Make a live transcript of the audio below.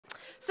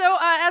So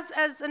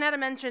as Annetta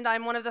mentioned,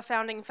 I'm one of the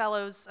founding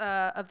fellows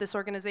of this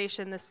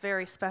organization, this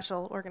very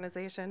special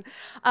organization.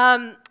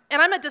 And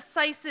I'm a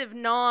decisive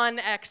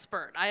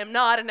non-expert. I am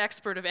not an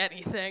expert of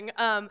anything.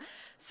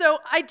 So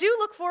I do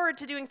look forward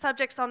to doing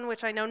subjects on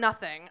which I know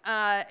nothing.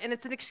 And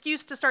it's an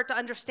excuse to start to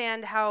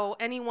understand how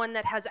anyone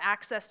that has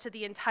access to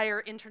the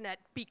entire internet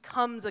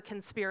becomes a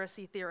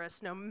conspiracy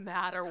theorist no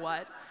matter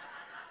what.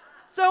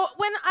 So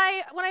when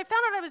I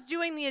found out I was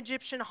doing the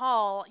Egyptian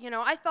Hall, you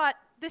know, I thought,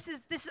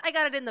 I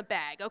got it in the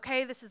bag,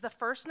 okay? This is the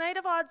first night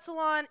of Odd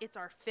Salon. It's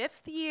our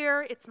 5th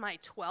year. It's my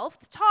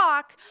 12th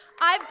talk.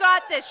 I've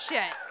got this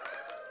shit,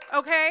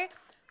 okay?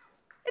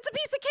 It's a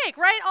piece of cake,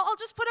 right? I'll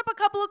just put up a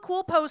couple of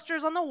cool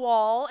posters on the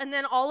wall, and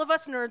then all of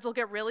us nerds will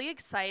get really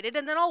excited,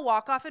 and then I'll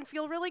walk off and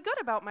feel really good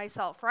about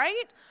myself,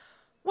 right?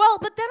 Well,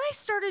 but then I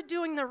started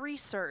doing the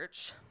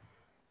research,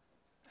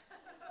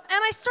 and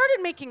I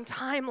started making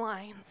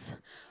timelines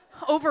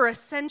over a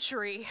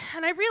century,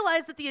 and I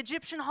realized that the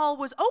Egyptian Hall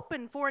was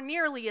open for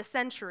nearly a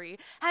century,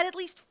 had at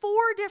least 4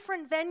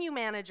 different venue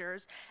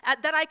managers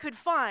that I could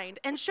find,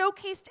 and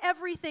showcased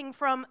everything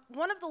from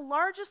one of the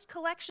largest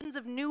collections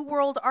of New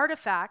World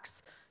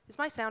artifacts. Is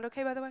my sound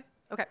okay, by the way?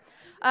 Okay.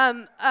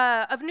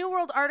 Of New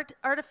World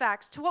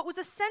artifacts to what was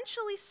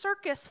essentially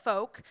circus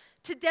folk,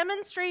 to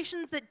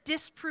demonstrations that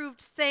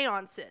disproved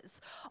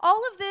seances.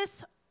 All of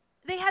this.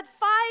 They had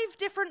 5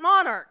 different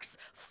monarchs,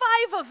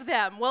 5 of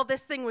them, while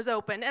this thing was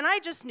open, and I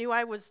just knew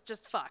I was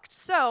just fucked.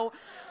 So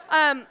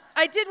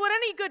I did what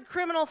any good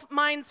Criminal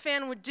Minds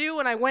fan would do,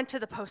 and I went to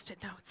the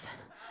Post-it notes.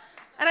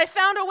 And I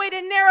found a way to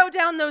narrow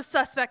down those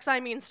suspects,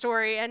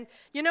 story, and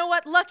you know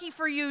what? Lucky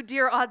for you,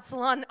 dear Odd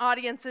Salon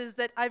audiences,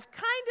 that I've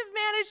kind of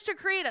managed to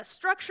create a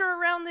structure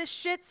around this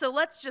shit, so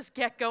let's just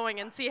get going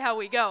and see how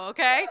we go,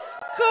 okay?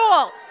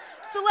 Cool.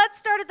 So let's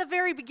start at the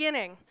very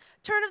beginning.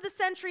 Turn of the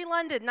century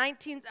London,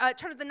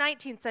 turn of the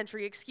 19th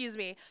century, excuse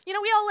me. You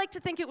know, we all like to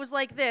think it was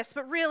like this,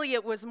 but really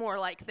it was more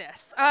like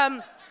this.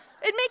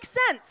 It makes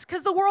sense,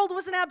 because the world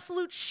was an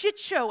absolute shit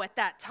show at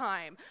that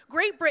time.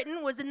 Great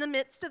Britain was in the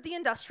midst of the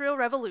Industrial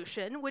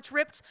Revolution, which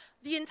ripped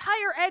the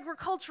entire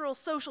agricultural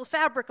social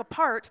fabric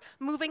apart,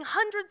 moving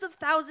hundreds of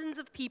thousands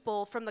of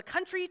people from the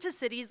country to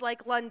cities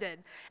like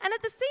London. And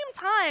at the same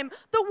time,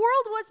 the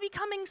world was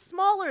becoming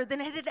smaller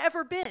than it had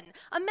ever been.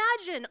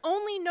 Imagine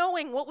only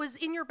knowing what was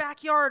in your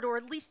backyard, or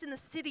at least in the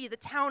city, the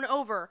town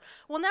over.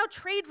 Well, now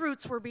trade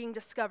routes were being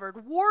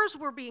discovered, wars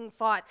were being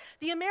fought.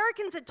 The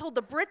Americans had told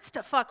the Brits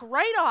to fuck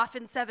right off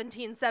in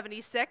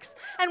 1776,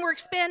 and we're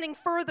expanding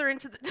further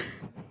into the...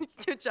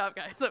 Good job,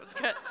 guys, that was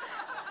good.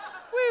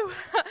 Woo.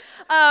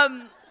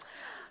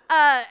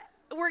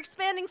 We're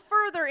expanding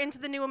further into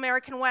the new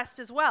American West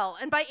as well.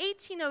 And by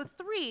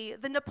 1803,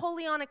 the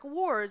Napoleonic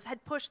Wars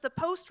had pushed the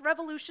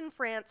post-revolution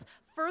France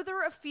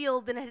further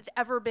afield than it had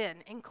ever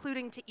been,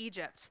 including to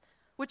Egypt,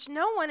 which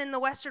no one in the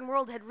Western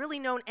world had really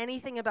known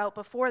anything about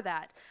before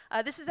that.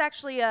 This is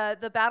actually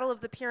the Battle of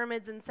the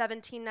Pyramids in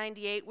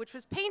 1798, which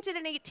was painted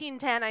in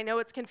 1810. I know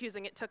it's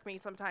confusing, it took me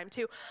some time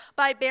too,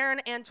 by Baron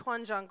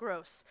Antoine Jean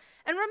Gros.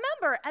 And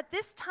remember, at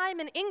this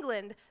time in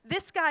England,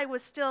 this guy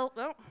was still,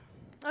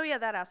 oh yeah,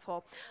 that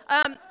asshole.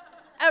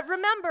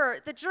 Remember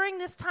that during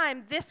this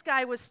time, this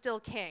guy was still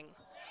king.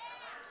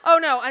 Oh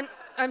no,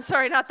 I'm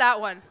sorry, not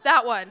that one,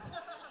 that one.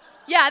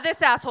 Yeah,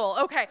 this asshole,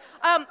 okay.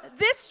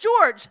 This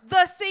George,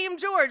 the same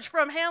George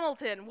from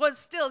Hamilton, was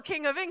still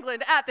King of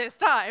England at this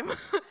time.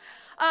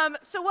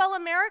 So while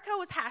America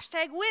was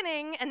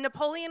 #winning and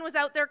Napoleon was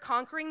out there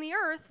conquering the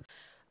earth,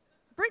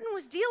 Britain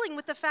was dealing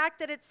with the fact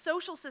that its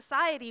social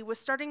society was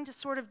starting to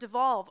sort of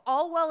devolve,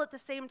 all while at the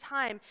same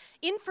time,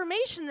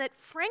 information that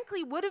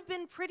frankly would have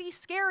been pretty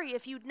scary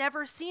if you'd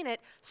never seen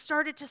it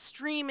started to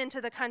stream into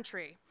the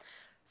country.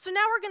 So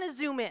now we're gonna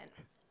zoom in.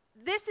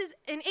 This is,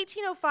 in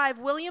 1805,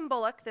 William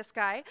Bullock, this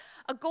guy,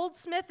 a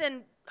goldsmith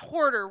and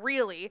hoarder,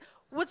 really,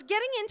 was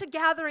getting into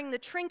gathering the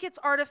trinkets,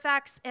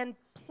 artifacts, and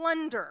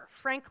plunder,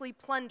 frankly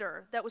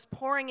plunder, that was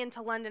pouring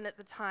into London at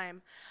the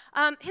time.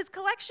 His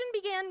collection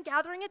began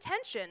gathering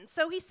attention,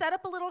 so he set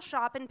up a little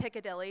shop in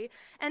Piccadilly,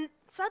 and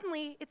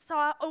suddenly it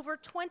saw over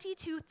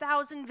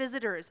 22,000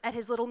 visitors at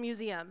his little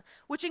museum,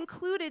 which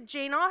included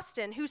Jane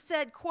Austen, who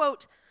said,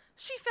 quote,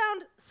 "She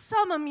found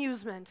some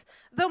amusement,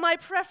 though my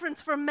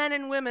preference for men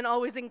and women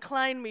always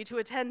inclined me to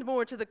attend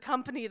more to the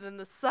company than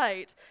the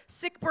sight.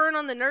 Sick burn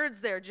on the nerds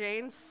there,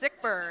 Jane,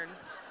 sick burn."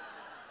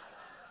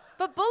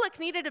 But Bullock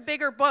needed a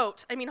bigger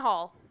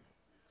hall.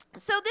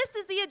 So this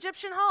is the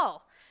Egyptian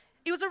Hall.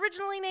 It was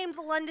originally named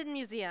the London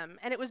Museum,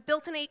 and it was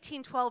built in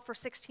 1812 for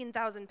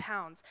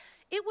 £16,000.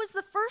 It was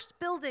the first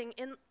building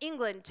in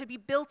England to be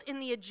built in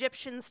the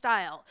Egyptian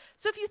style.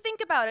 So if you think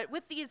about it,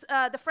 with these,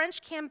 the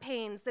French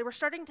campaigns, they were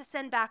starting to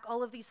send back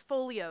all of these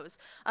folios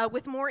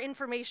with more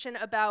information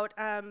about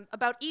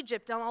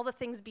Egypt and all the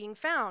things being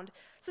found.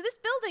 So this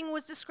building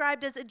was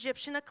described as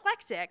Egyptian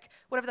eclectic,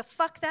 whatever the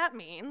fuck that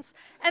means.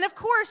 And of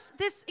course,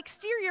 this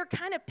exterior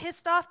kind of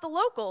pissed off the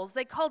locals.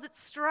 They called it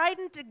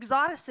strident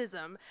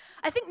exoticism.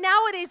 I think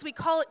nowadays we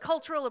call it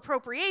cultural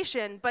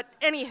appropriation, but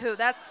anywho,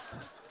 that's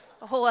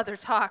a whole other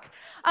talk.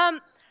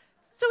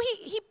 So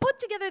he put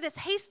together this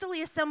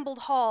hastily assembled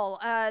hall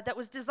that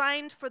was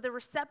designed for the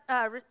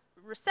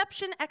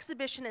reception,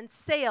 exhibition, and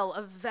sale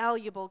of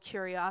valuable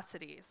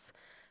curiosities.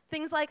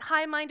 Things like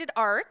high-minded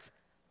art.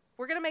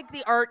 We're going to make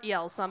the art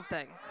yell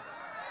something.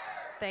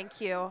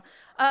 Thank you.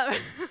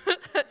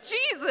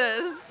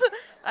 Jesus!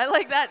 I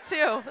like that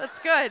too. That's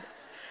good.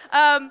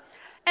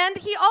 And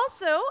he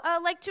also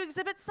liked to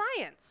exhibit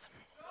science.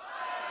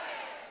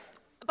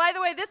 By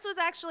the way,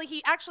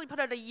 he actually put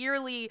out a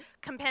yearly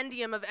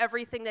compendium of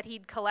everything that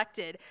he'd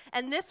collected.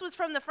 And this was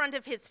from the front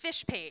of his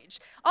fish page.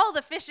 All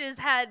the fishes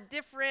had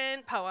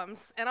different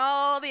poems, and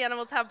all the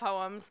animals have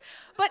poems.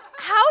 But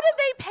how did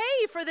they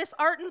pay for this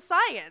art and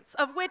science,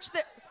 of which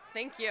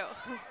thank you.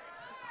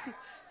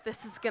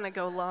 This is gonna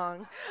go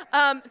long.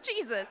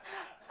 Jesus.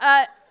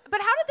 But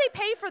how did they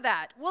pay for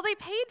that? Well, they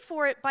paid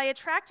for it by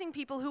attracting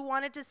people who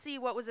wanted to see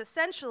what was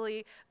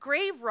essentially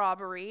grave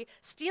robbery,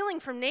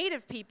 stealing from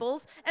native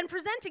peoples, and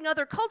presenting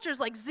other cultures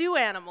like zoo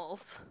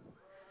animals.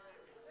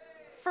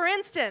 For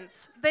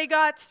instance, they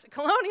got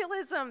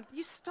colonialism.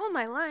 You stole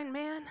my line,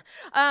 man.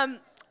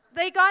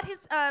 They got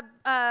his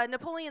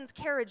Napoleon's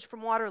carriage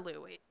from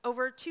Waterloo.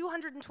 Over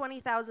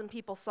 220,000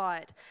 people saw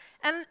it.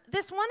 And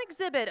this one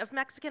exhibit of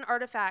Mexican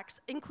artifacts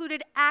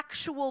included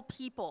actual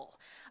people.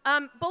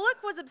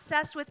 Bullock was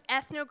obsessed with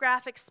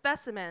ethnographic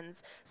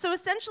specimens, so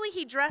essentially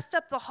he dressed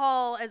up the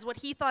hall as what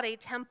he thought a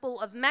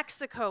temple of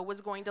Mexico was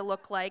going to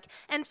look like,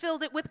 and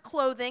filled it with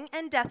clothing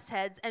and death's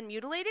heads and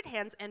mutilated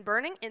hands and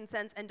burning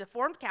incense and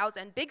deformed cows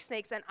and big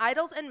snakes and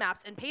idols and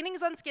maps and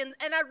paintings on skins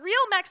and a real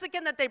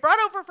Mexican that they brought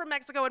over from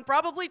Mexico and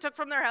probably took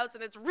from their house,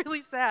 and it's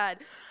really sad.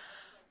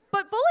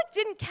 But Bullock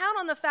didn't count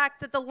on the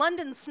fact that the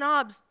London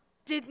snobs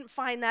didn't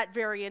find that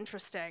very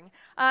interesting.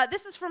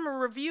 This is from a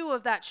review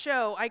of that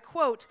show. I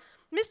quote,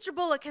 "Mr.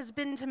 Bullock has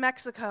been to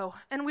Mexico,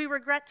 and we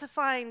regret to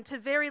find, to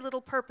very little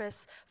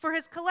purpose, for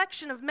his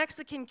collection of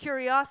Mexican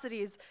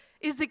curiosities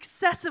is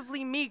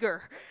excessively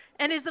meager,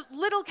 and is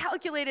little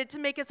calculated to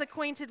make us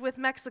acquainted with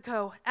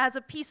Mexico, as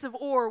a piece of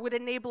ore would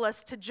enable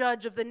us to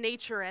judge of the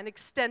nature and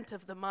extent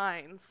of the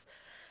mines."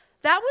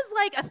 That was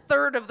like a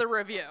third of the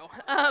review.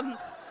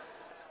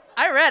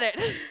 I read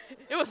it.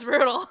 It was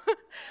brutal.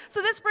 So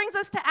this brings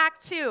us to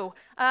Act 2,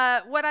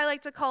 what I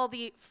like to call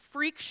the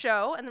freak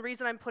show, and the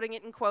reason I'm putting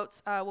it in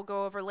quotes we'll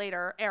go over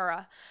later,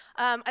 era.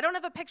 I don't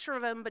have a picture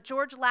of him, but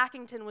George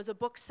Lackington was a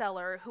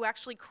bookseller who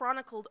actually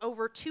chronicled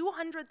over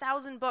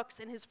 200,000 books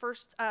in his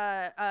first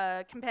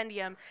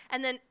compendium,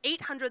 and then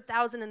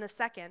 800,000 in the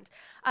second.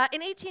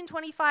 In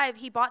 1825,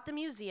 he bought the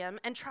museum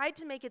and tried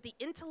to make it the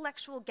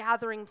intellectual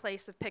gathering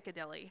place of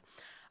Piccadilly.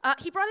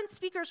 He brought in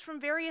speakers from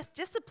various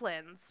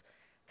disciplines,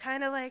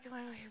 kind of like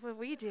what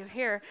we do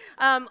here.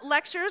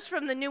 Lectures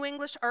from the New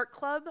English Art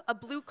Club, a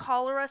Blue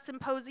Cholera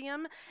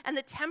Symposium, and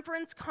the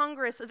Temperance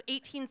Congress of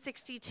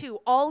 1862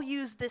 all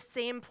used this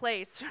same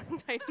place.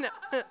 I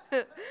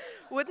know.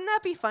 Wouldn't that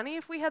be funny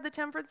if we had the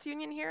Temperance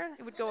Union here?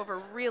 It would go over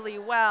really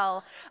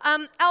well.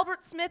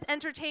 Albert Smith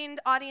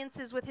entertained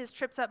audiences with his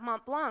trips up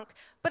Mont Blanc.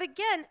 But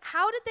again,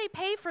 how did they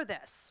pay for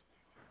this?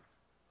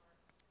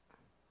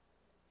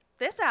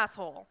 This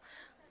asshole.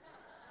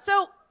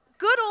 So,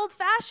 good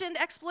old-fashioned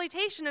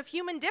exploitation of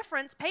human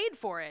difference paid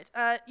for it.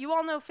 You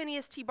all know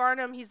Phineas T.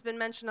 Barnum. He's been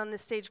mentioned on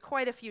this stage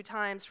quite a few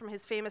times from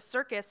his famous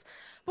circus.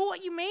 But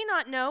what you may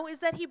not know is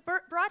that he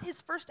brought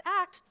his first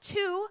act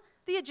to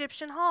the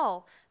Egyptian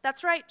Hall.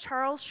 That's right,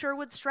 Charles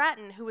Sherwood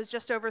Stratton, who was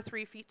just over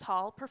 3 feet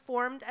tall,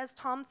 performed as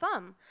Tom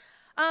Thumb.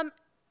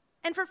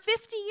 And for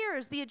 50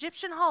 years, the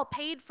Egyptian Hall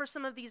paid for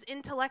some of these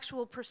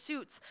intellectual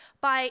pursuits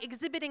by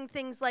exhibiting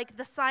things like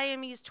the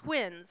Siamese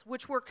twins,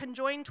 which were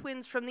conjoined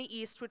twins from the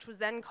East, which was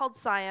then called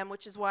Siam,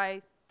 which is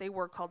why they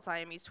were called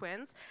Siamese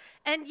twins.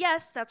 And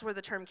yes, that's where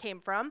the term came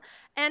from.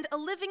 And a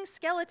living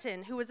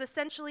skeleton, who was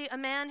essentially a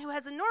man who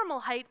has a normal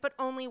height but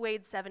only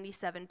weighed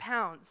 77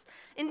 pounds.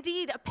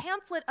 Indeed, a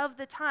pamphlet of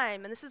the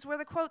time, and this is where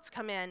the quotes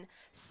come in,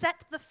 set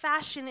the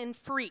fashion in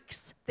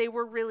freaks. They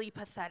were really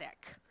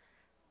pathetic.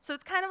 So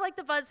it's kind of like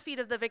the BuzzFeed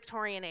of the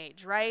Victorian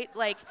age, right?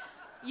 Like,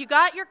 you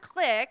got your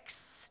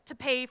clicks to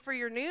pay for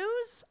your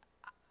news.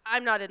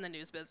 I'm not in the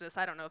news business.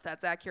 I don't know if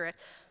that's accurate.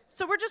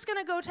 So we're just going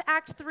to go to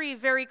Act 3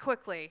 very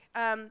quickly.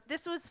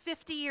 This was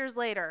 50 years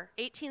later,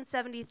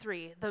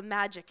 1873, the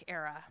Magic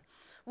Era.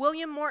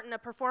 William Morton, a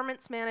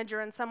performance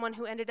manager and someone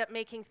who ended up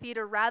making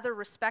theater rather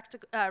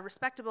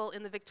respectable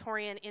in the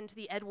Victorian into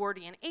the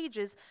Edwardian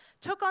ages,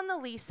 took on the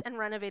lease and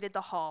renovated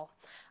the hall.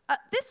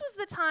 This was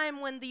the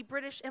time when the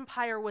British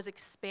Empire was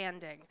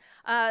expanding.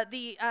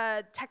 The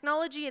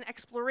technology and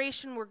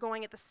exploration were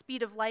going at the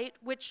speed of light,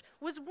 which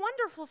was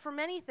wonderful for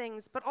many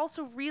things, but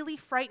also really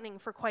frightening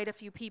for quite a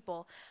few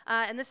people.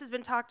 And this has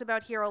been talked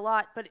about here a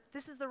lot, but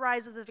this is the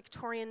rise of the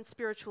Victorian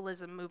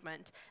spiritualism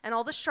movement, and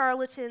all the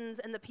charlatans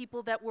and the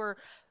people that were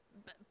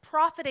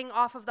profiting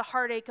off of the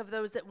heartache of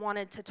those that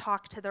wanted to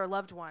talk to their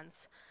loved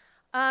ones.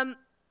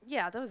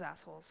 Yeah, those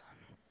assholes.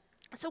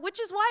 So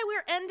which is why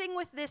we're ending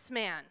with this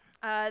man.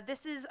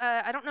 This is,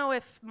 I don't know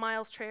if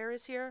Miles Trayer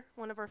is here,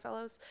 one of our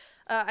fellows.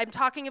 I'm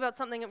talking about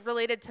something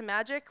related to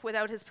magic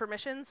without his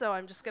permission, so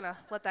I'm just going to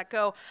let that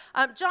go.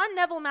 John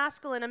Neville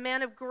Maskelyne, a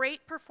man of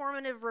great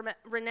performative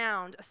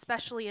renown,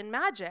 especially in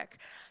magic,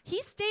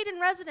 he stayed in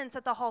residence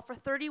at the Hall for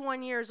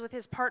 31 years with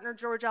his partner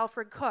George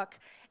Alfred Cook.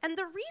 And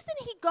the reason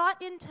he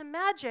got into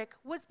magic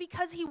was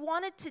because he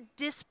wanted to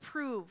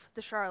disprove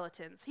the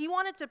charlatans. He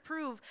wanted to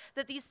prove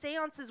that these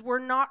seances were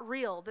not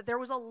real, that there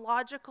was a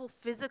logical,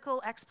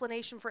 physical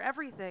explanation for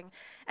everything.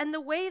 And the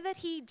way that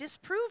he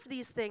disproved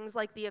these things,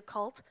 like the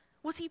occult,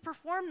 was he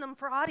performed them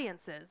for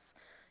audiences.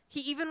 He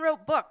even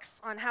wrote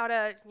books on how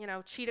to,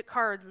 cheat at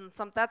cards, and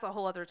that's a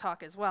whole other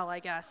talk as well, I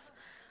guess.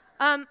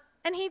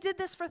 And he did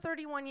this for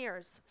 31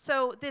 years.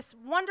 So this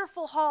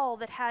wonderful hall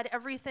that had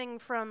everything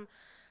from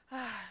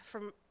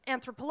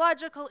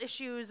anthropological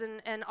issues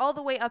and all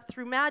the way up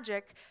through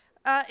magic,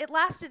 it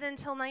lasted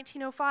until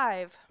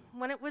 1905,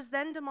 when it was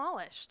then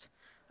demolished.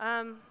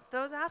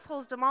 Those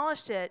assholes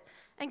demolished it,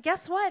 and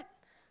guess what?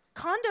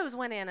 Condos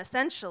went in,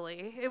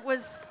 essentially. It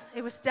was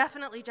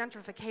definitely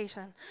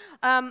gentrification.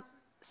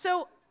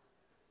 So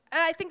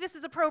I think this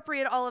is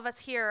appropriate, all of us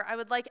here. I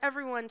would like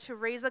everyone to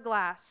raise a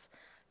glass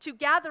to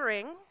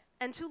gathering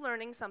and to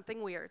learning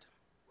something weird.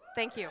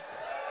 Thank you.